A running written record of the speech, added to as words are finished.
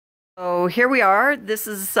So here we are. This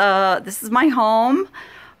is my home.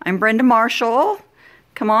 I'm Brenda Marshall.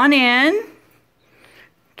 Come on in.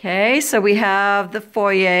 Okay, so we have the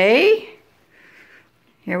foyer.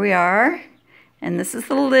 Here we are. And this is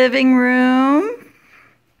the living room.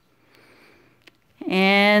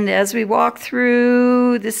 And as we walk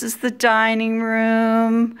through, this is the dining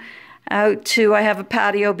room. I have a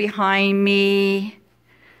patio behind me.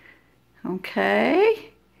 Okay.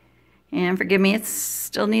 And forgive me, it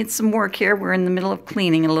still needs some work here. We're in the middle of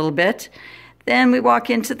cleaning a little bit. Then we walk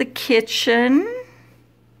into the kitchen.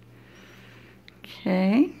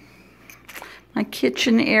 Okay. My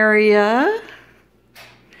kitchen area.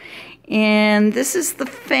 And this is the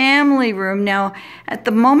family room. Now, at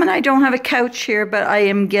the moment I don't have a couch here, but I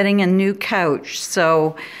am getting a new couch.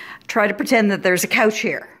 So try to pretend that there's a couch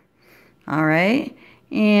here. All right.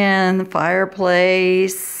 And the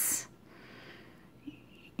fireplace.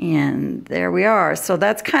 And there we are. So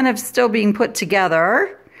that's kind of still being put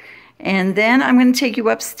together. And then I'm going to take you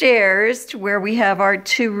upstairs to where we have our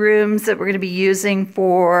 2 rooms that we're going to be using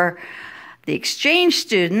for the exchange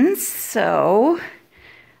students. So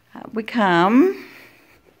we come.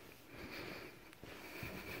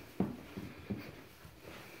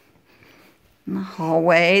 In the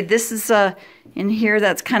hallway. This is in here,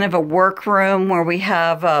 that's kind of a workroom where we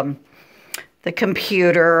have the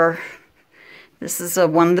computer. This is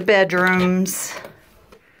one of the bedrooms.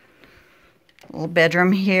 A little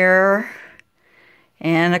bedroom here.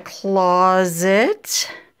 And a closet.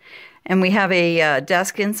 And we have a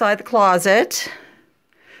desk inside the closet.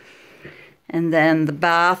 And then the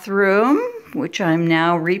bathroom, which I'm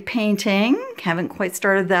now repainting. Haven't quite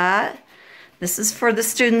started that. This is for the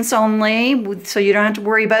students only, so you don't have to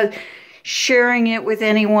worry about sharing it with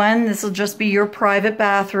anyone. This will just be your private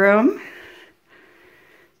bathroom.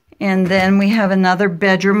 And then we have another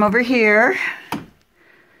bedroom over here,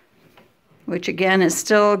 which again is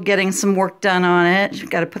still getting some work done on it.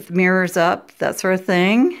 You've got to put the mirrors up, that sort of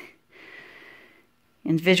thing.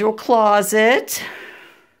 Individual closet.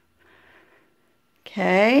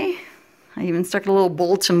 Okay. I even stuck a little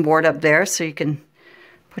bulletin board up there so you can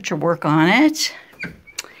put your work on it.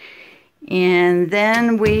 And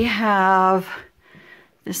then we have,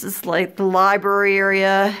 this is like the library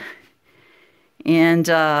area. And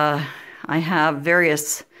I have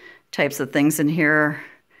various types of things in here.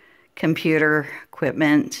 Computer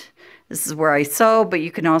equipment. This is where I sew, but you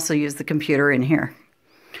can also use the computer in here.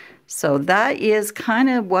 So that is kind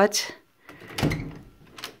of what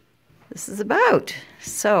this is about.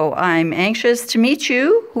 So I'm anxious to meet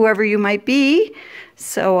you, whoever you might be.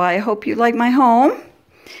 So I hope you like my home,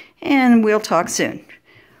 and we'll talk soon.